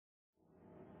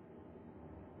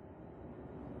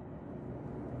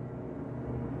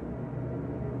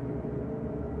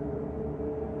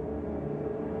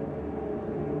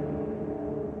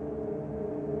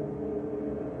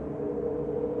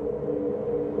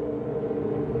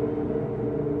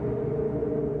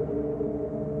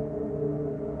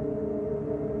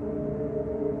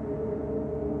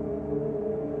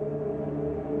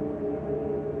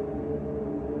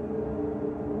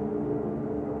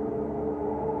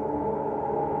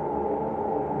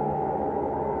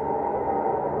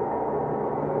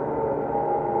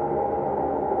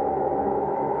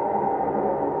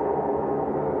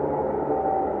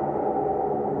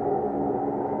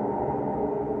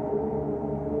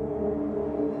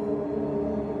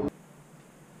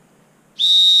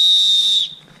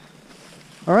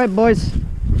All right, boys.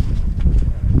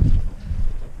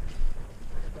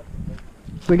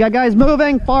 We got guys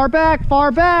moving far back,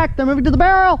 far back. They're moving to the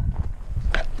barrel.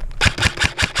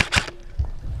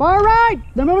 Far right.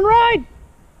 They're moving right.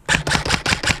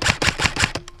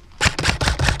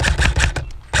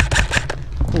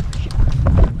 Oh, shit.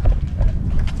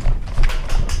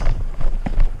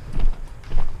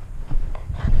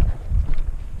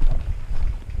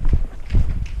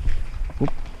 What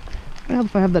happens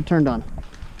if I have that turned on?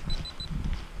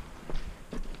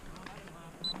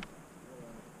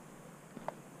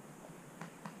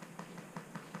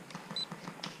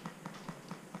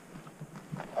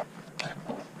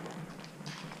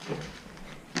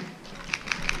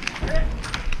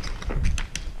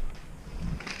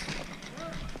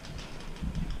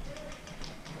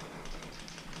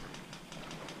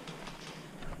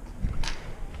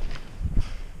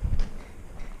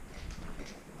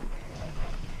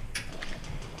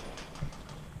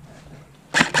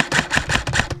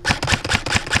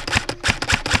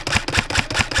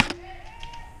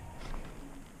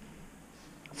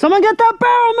 Someone get that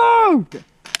barrel moved!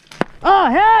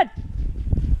 Ahead!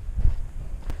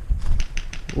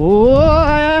 Whoa,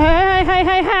 hey, hey,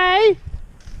 hey, hey!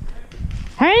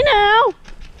 Hey now!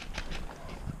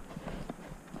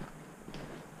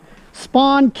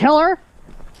 Spawn killer!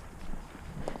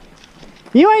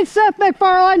 You ain't Seth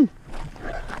MacFarlane!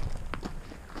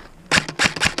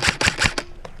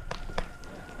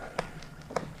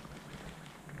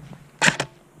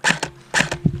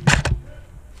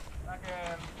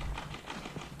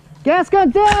 Gas gun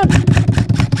down!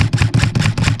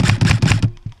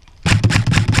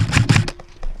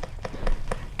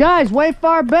 Guys, way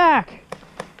far back.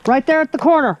 Right there at the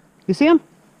corner. You see him?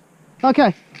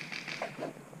 Okay.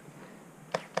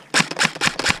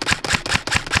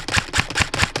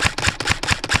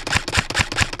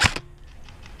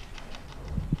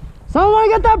 Someone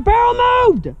get that barrel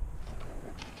moved!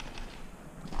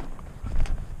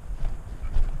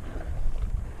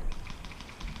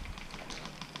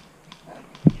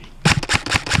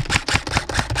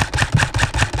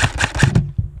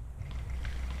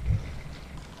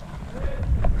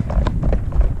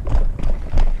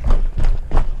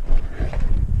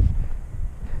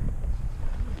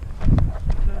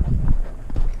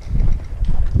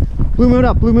 Blue moving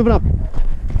up, blue moving up.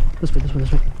 This way, this way,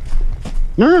 this way.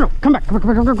 No, no, no, come back, come back,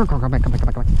 come back, come back, come back, come back, come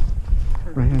back, come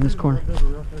back. Right here in this corner.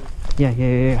 Yeah, yeah,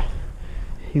 yeah, yeah.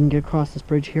 You can get across this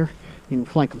bridge here. You can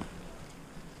flank them.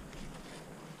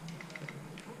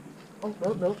 Oh,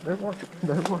 no, no, there's one.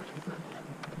 There's one.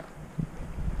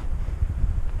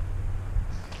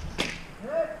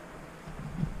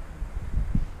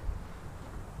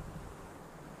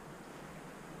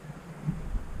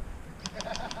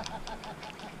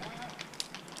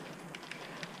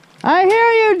 I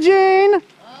hear you, Gene. Okay,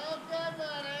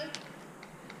 buddy.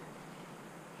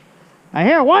 I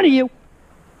hear one of you.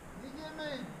 You get me.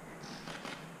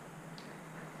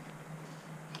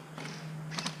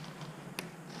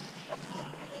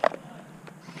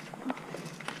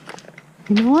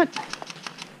 You know what?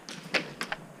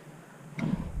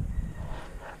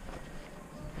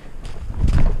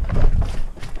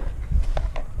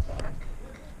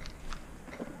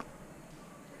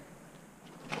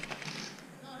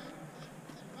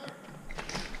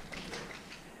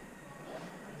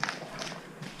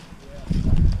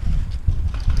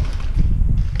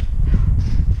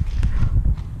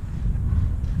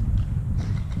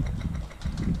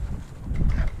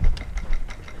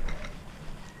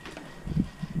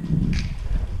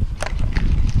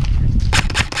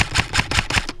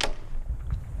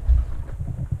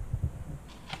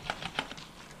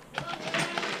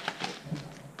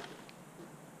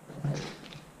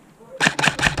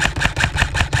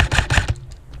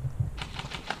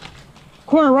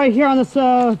 Corner right here on this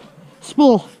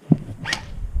spool.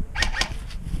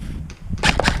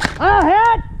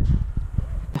 Ahead!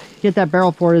 Get that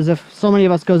barrel for it as if so many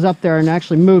of us goes up there and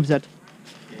actually moves it.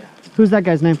 Yeah. Who's that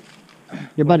guy's name?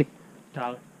 Your buddy.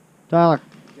 Tyler. Tyler.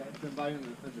 Yeah, somebody in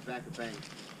the back of the bank.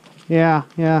 Yeah,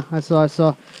 yeah, I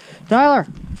saw. Tyler,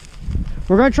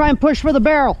 we're gonna try and push for the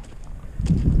barrel.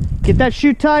 Get that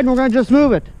chute tied and we're gonna just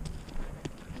move it.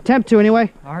 Attempt to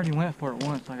anyway. I already went for it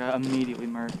once, I got immediately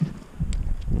murked.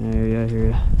 Yeah, I hear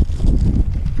ya.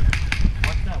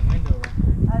 What's that window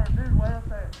right there? Dude, way up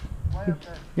there. Way up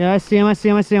there. Yeah, I see him, I see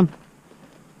him, I see him.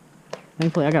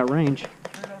 Thankfully I got range.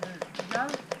 Right over there. You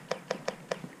got it?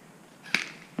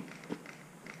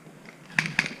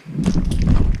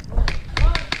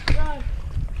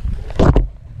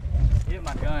 Hit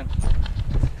my gun.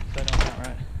 That don't count,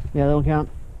 right? Yeah, that don't count.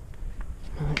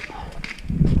 Alright.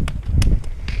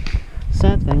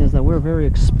 that thing is that we're very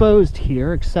exposed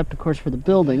here, except of course for the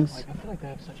buildings. Like, I feel like they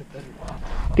have such a better.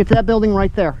 Get to that building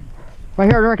right there. Right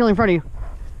here, directly in front of you.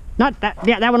 Not that,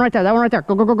 yeah, that one right there, that one right there.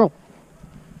 Go, go, go, go.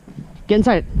 Get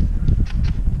inside it.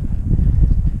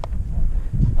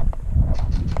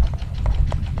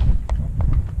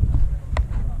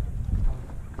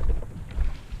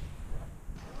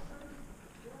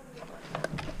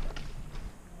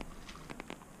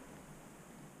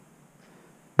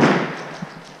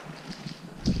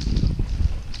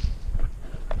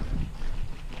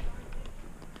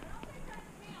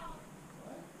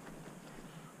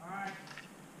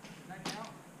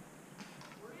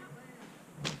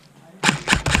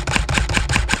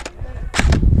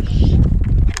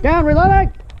 Down,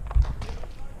 reloading!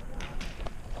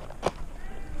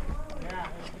 Yeah,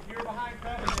 if you're behind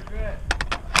cover, you're good.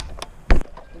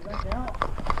 Does that count?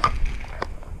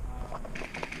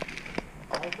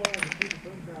 How far is the piece of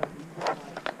boom drive? You got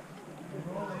like,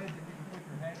 roll the edge and you can put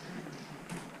your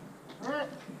head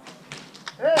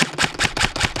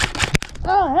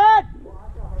through. Oh, head!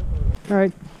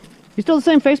 Alright. You still the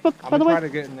same Facebook, by the way? I'm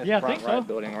trying to get in this Yeah, I front think so. right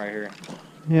building right here.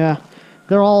 Yeah.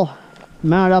 They're all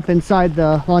mounted up inside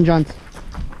the Long Johns.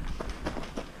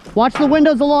 Watch the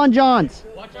windows of Long Johns.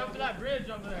 Watch out for that bridge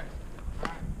over there.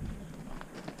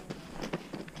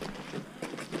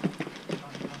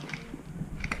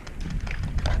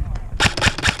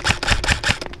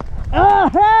 Oh,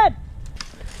 head!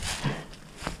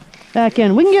 Back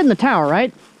in. We can get in the tower,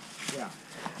 right? Yeah.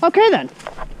 Okay then.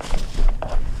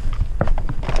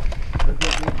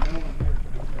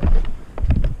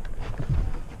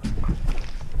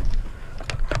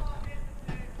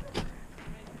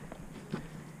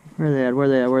 Where are they at? Where are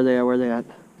they at? Where are they at? Where are they at?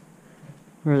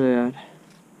 Where are they at?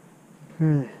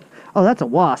 Where are they? Oh, that's a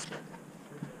wasp.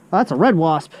 Oh, that's a red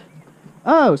wasp.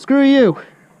 Oh, screw you.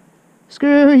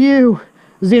 Screw you,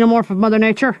 xenomorph of Mother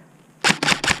Nature.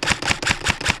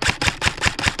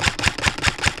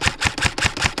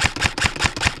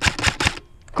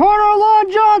 Corner of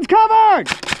Long John's covered!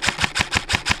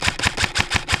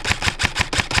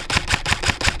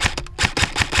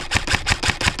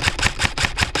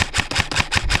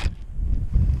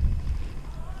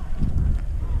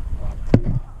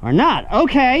 Or not,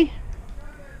 okay.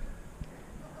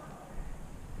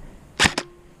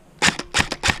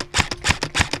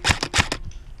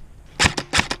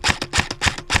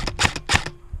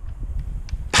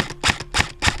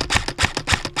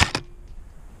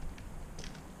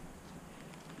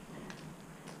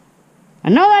 I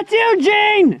know that's you,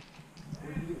 Gene!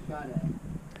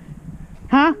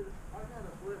 Huh?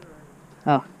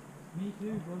 Oh. Me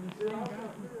too, bro. This thing got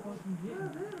me fucking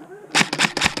getting.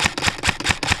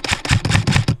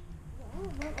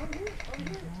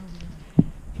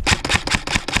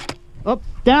 Oh,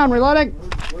 down, reloading.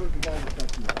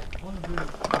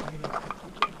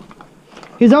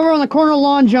 He's over on the corner of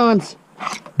Long John's.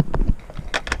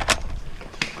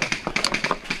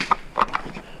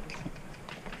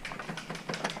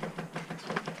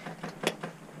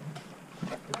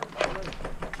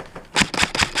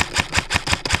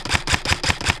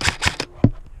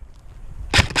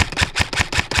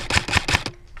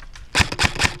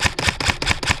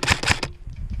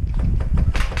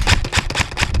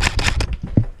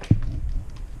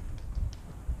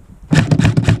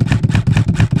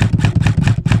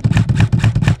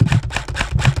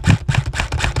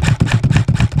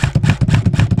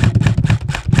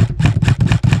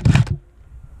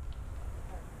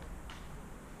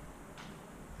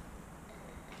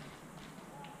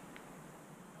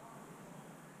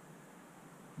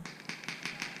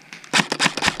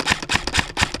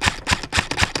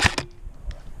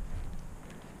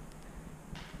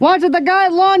 Watch it, the guy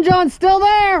at Long John's still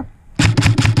there!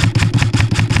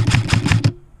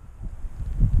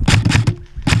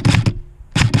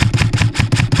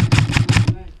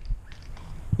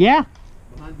 Yeah?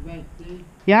 Behind the bank, see?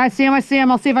 Yeah, I see him, I see him.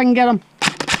 I'll see if I can get him.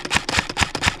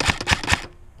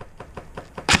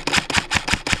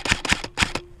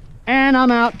 And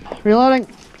I'm out. Reloading.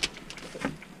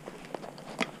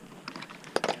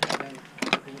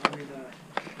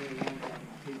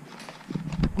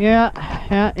 Yeah.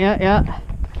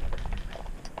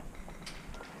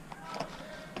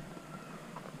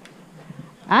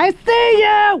 I see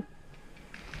you!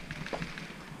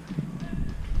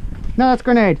 No, that's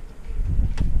grenade.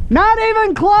 Not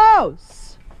even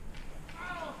close!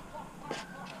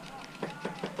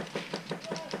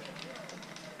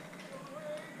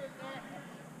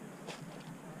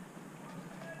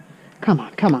 Come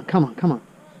on.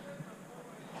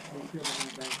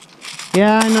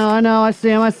 Yeah, I know, I see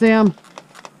him.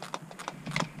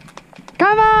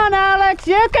 Come on, Alex,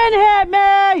 you can hit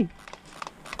me!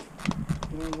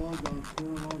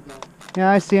 Yeah,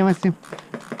 I see him, I see him.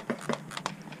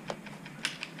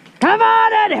 Come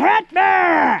on and hit me!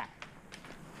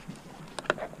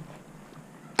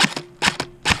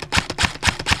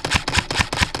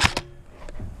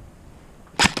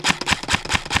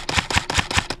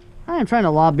 I am trying to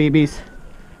lob BBs.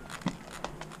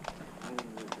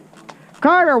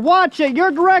 Carter, watch it.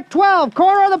 You're direct 12.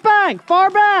 Corner of the bank.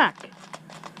 Far back.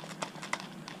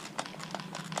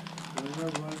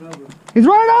 He's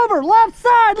running over. Left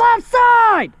side. Left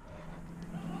side.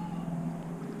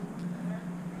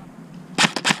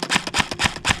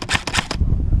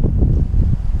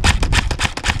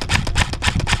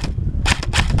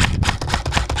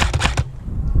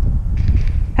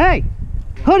 Hey,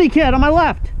 hoodie kid on my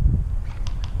left.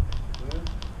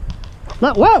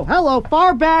 Whoa, hello,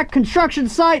 far back, construction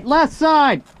site, left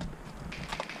side.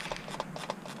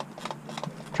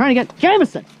 Trying to get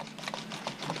Jameson.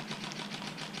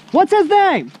 What's his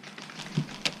name?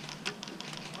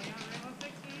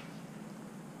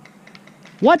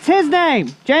 What's his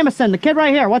name? Jameson, the kid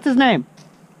right here, what's his name?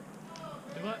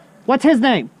 What's his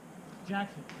name?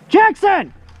 Jackson.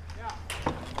 Jackson! Yeah.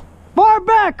 Far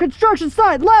back, construction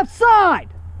site, left side.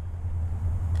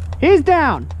 He's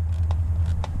down.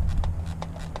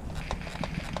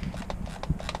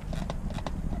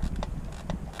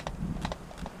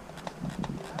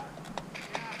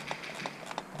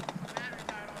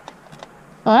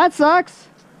 Oh, that sucks.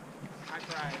 I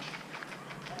tried.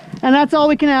 And that's all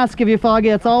we can ask of you, Foggy.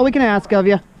 That's all we can ask of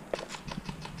you.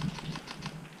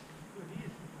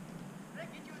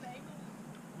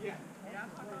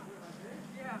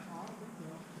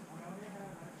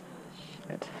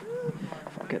 Shit.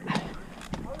 Fuck it.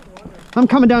 I'm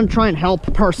coming down to try and help,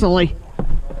 personally.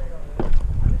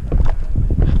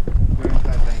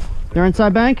 They're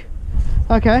inside bank?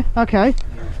 Okay, okay.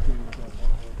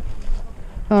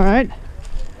 All right.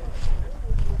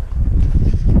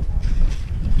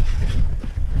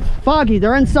 Foggy,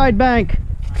 they're inside bank.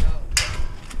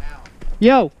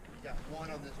 Yo.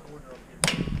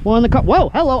 One on the car. Whoa,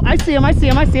 hello. I see him, I see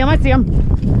him, I see him, I see him.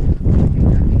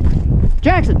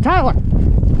 Jackson, Tyler.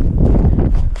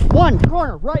 One,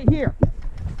 corner, right here.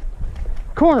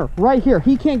 Corner, right here.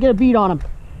 He can't get a beat on him.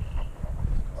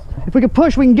 If we can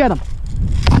push, we can get him.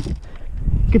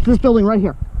 Get to this building right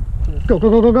here. Go,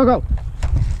 go, go, go, go, go.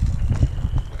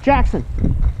 Jackson,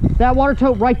 that water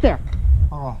tote right there.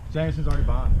 Oh, Jameson's already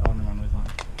behind. Oh, never mind, he's not.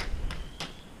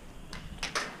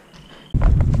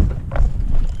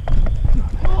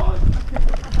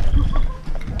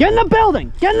 Get in the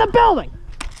building! Get in the building!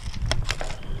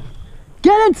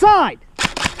 Get inside!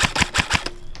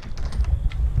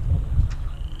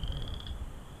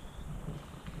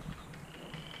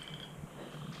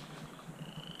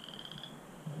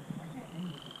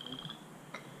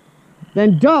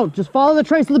 Then don't. Just follow the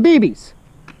trace of the BBs.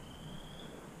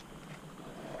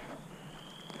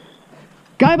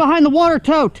 Guy behind the water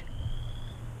tote.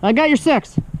 I got your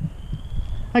 6.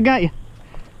 I got you.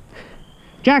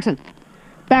 Jackson,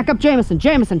 back up Jameson.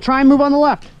 Jameson, try and move on the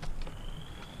left.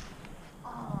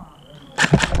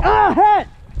 Ah, hit!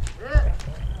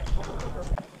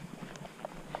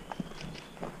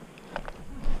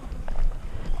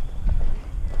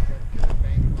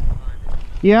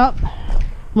 Yep. I'm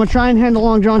gonna try and handle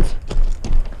long johns.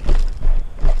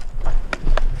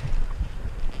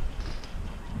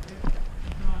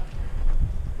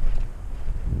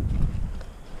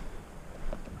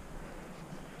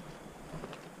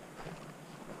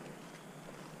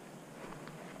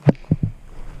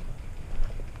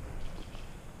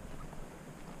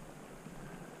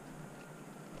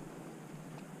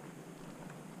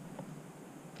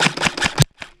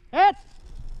 Hit!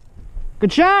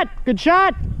 Good shot! Good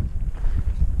shot!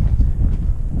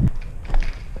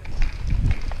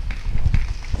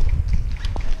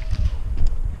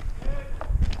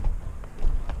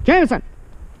 Jameson!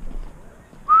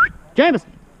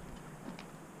 Jameson!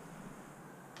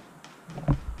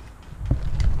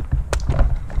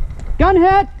 Gun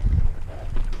hit!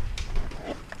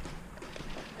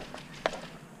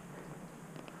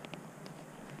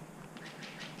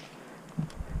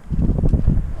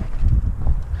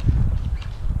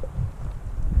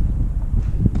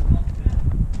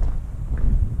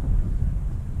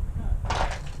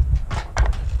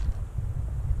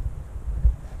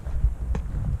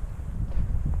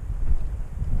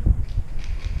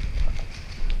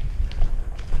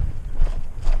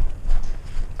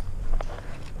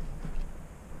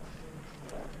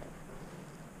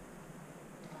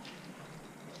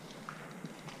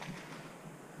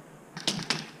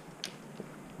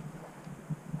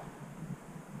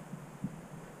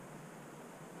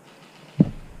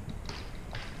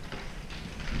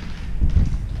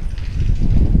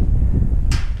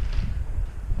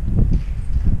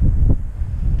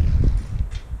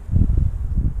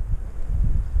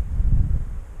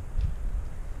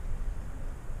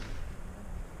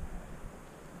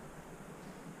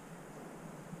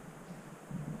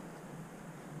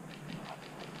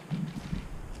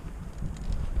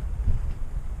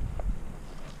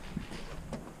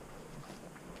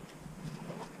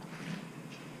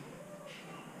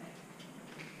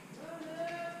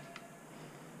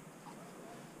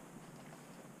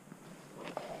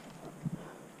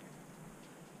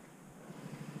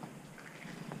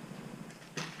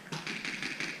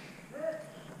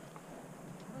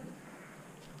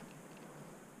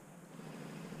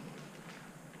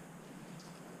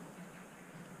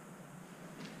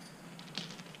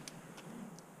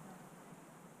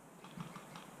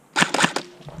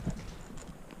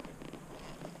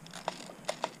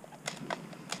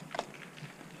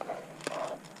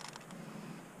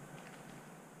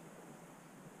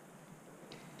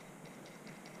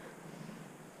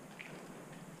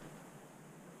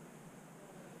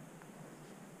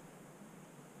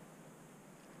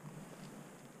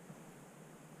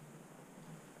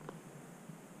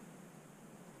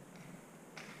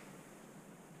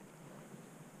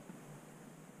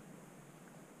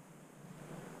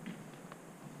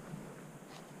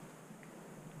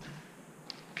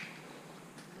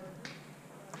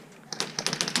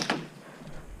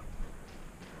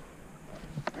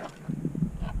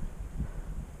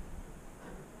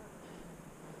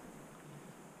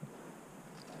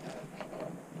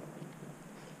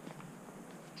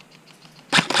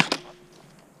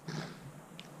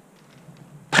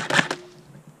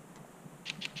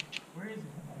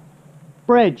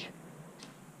 bridge.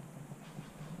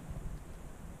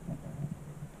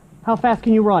 How fast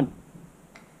can you run?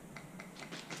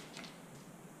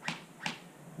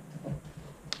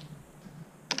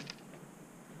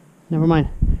 Never mind.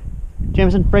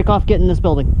 Jameson, break off, get in this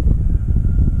building.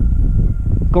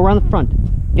 Go around the front.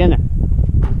 Get in there.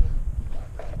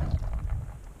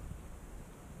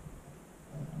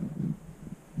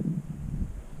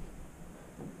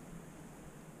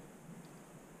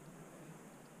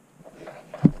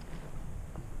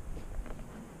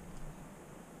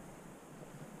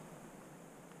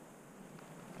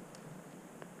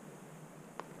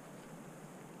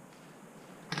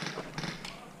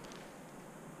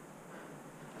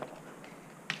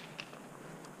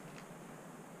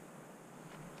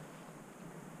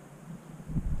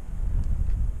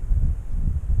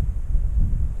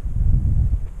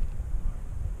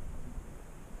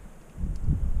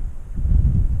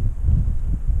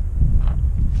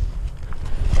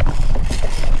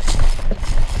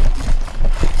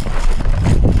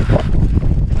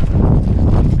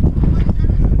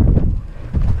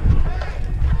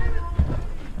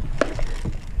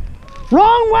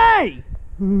 Wrong way!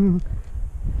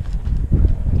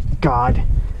 God.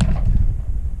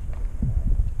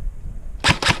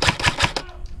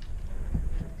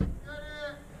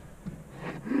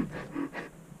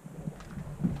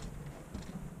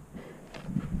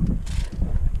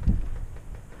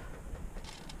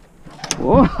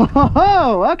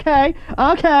 Whoa, okay,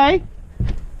 okay.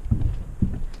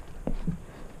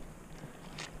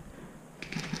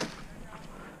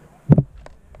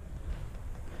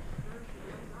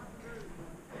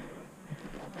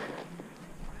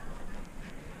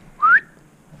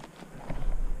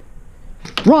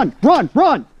 Run, run,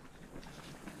 run!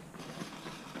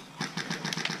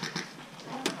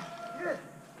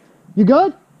 You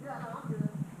good? Yeah, I'm good.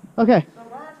 Okay. The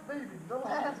last baby, the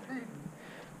last baby.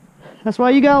 That's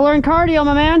why you gotta learn cardio,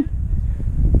 my man.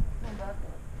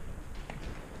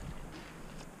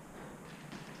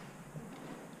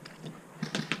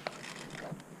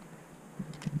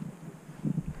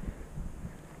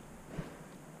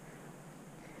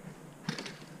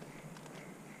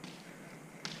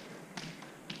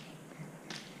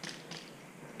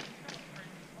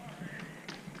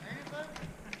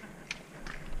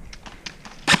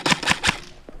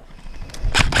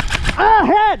 Ah,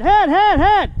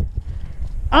 head!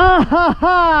 Ah, ha,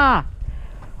 ha!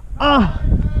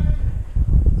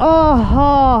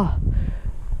 Ah,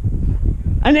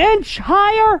 an inch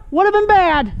higher would have been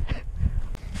bad.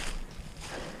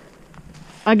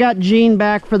 I got Gene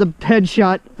back for the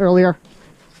headshot earlier.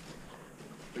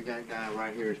 We got a guy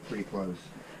right here is pretty close.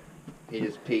 He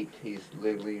just peeked. He's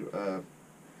literally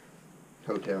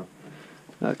hotel.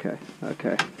 Okay,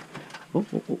 okay. Oh,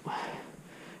 oh, oh.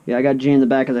 Yeah, I got Gene in the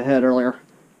back of the head earlier.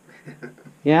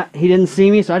 Yeah, he didn't see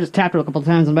me, so I just tapped her a couple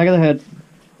times in the back of the head.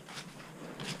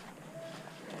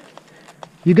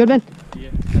 You good, Ben? Yeah.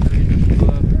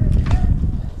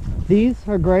 These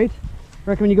are great. I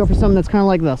recommend you go for something that's kind of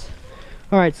like this.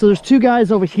 Alright, so there's two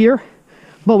guys over here,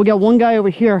 but we got one guy over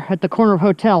here at the corner of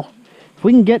hotel. If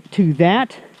we can get to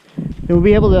that, then we'll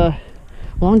be able to...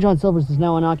 Long John Silver's is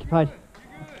now unoccupied.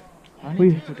 I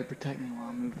need people to protect me while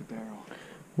I move the barrel.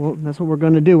 Well, that's what we're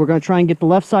going to do. We're going to try and get the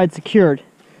left side secured.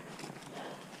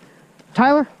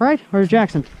 Tyler, right? Or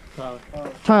Jackson?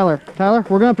 Tyler. Tyler,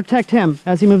 we're going to protect him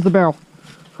as he moves the barrel.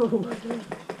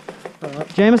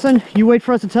 Jameson, you wait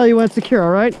for us to tell you when it's secure,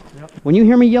 all right? Yep. When you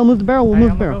hear me yell move the barrel, we'll move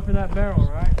the I'm barrel. gonna go for that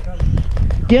barrel,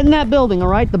 right? Get in that building, all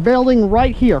right? The building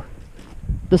right here.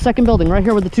 The second building right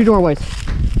here with the two doorways.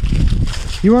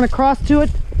 You run across to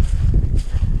it,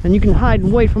 and you can hide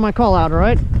and wait for my call out, all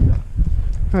right?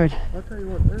 All right. I'll tell you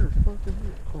what, there's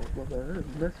fucking oh, my bad.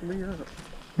 It's messing me up.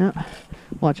 Yeah.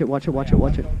 Watch it, watch it, watch it,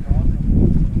 watch it.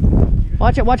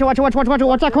 Watch it, watch it, watch it, watch it, watch it, watch it.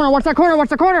 Watch that corner, watch that corner, watch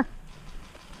that corner.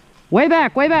 Way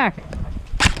back, way back.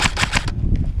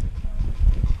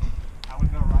 I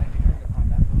would go right here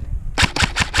behind that building.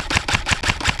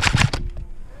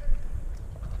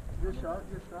 Good shot,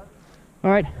 good shot.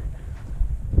 All right.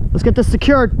 Let's get this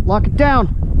secured. Lock it down.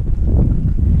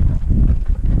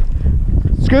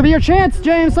 It's gonna be your chance,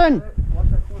 Jameson.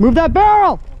 Move that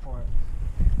barrel.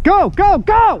 Go, go,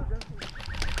 go.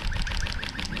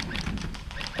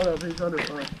 Hold up, he's under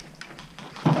fire.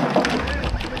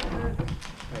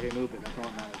 Hey, move it. That's all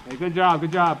that matters. Hey, good job,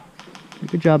 good job.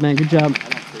 Good job, man. Good job.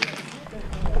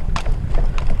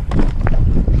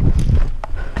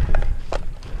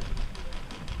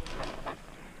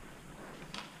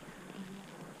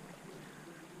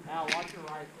 Now watch your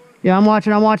right. Yeah, I'm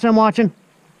watching, I'm watching, I'm watching.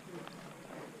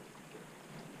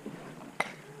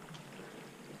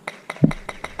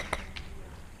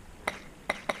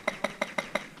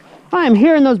 I am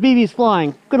hearing those BBs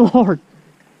flying. Good Lord.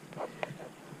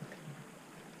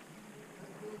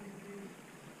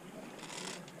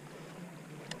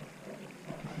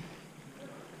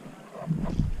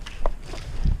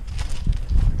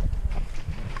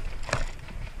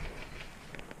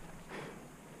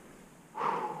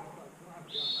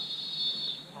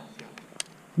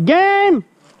 Game!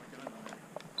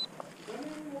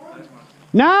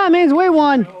 Nah, it means we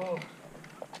won.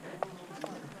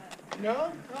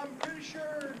 No, I'm pretty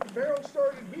sure the barrel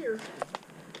started here.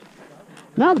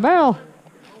 Not the barrel.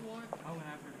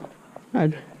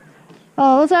 Alright.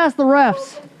 Oh, let's ask the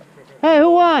refs. Hey,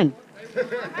 who won?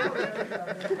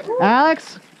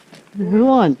 Alex? Who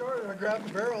won? I grabbed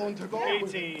the barrel and took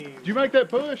off. Did you make that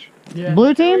push? Yeah. Blue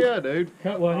Oh, team? yeah, dude.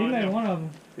 Well, he made one of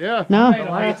them. Yeah. No? He made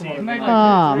like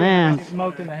Oh, three, man. got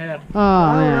smoked in the head.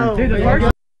 Oh, man. Dude, the first